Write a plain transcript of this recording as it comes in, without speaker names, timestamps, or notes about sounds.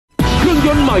ย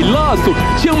นต์ใหม่ล่าสุด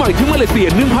เชียงใหม่ถึงมาเลเซีย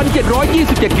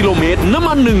 1,727 กิโลเมตรน้ำ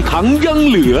มัน1 ถังยัง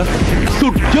เหลือสุ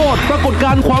ดยอดปรากฏก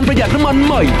ารณ์ความประหยัดน้ำมันใ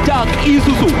หม่จาก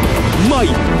Isuzu ใหม่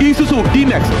Isuzu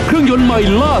D-Max เครื่องยนต์ใหม่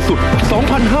ล่าสุด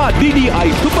 2.5 DDi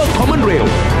 2.5 4JK1-TC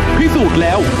พิสูจน์แ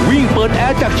ล้ววิ่งเปิดแอ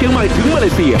ร์จากเชียงใหม่ถึงมาเล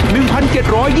เซีย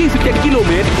 1,727 กิโลเ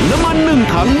มตรน้ำมัน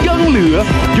1 ถังยังเหลือ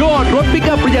ยอดรถปิก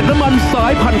อัพประหยัดน้ำมันสา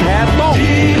ยพันธุ์แท้ต้อง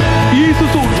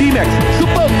Isuzu D-Max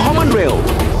 2.5 4JK1-TC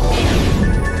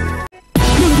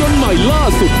เครื่องยนต์ใหม่ล่า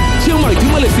สุดเชียงใหม่ถึง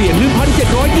มาเลเซีย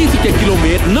 1,727 กิโลเม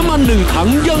ตรน้ำมัน1 ถัง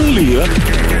ยังเหลือ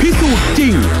พิสูจน์จริ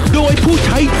งโดยผู้ใ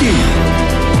ช้จริง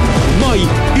ใหม่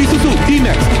Isuzu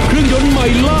D-Max เครื่องยนต์ใหม่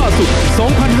ล่าสุด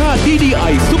 2.5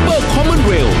 DDi 2.5 4JK1-TC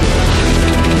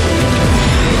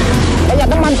ประหยัด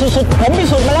น้ำมันสุดๆผมพิ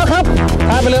สูจน์มาแล้วครับ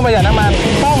ถ้าเป็นเรื่องประหยัดน้ำมัน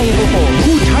ต้องIsuzu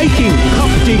ผู้ใช้จริงขั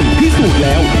บจริงพิสูจน์แ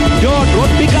ล้วยอดรถ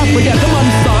ปิกอัพประหยัดน้ำมัน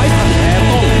สายพันธุ์แท้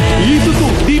ต้อง Isuzu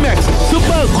D-Max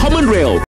 2.5 4JK1-TC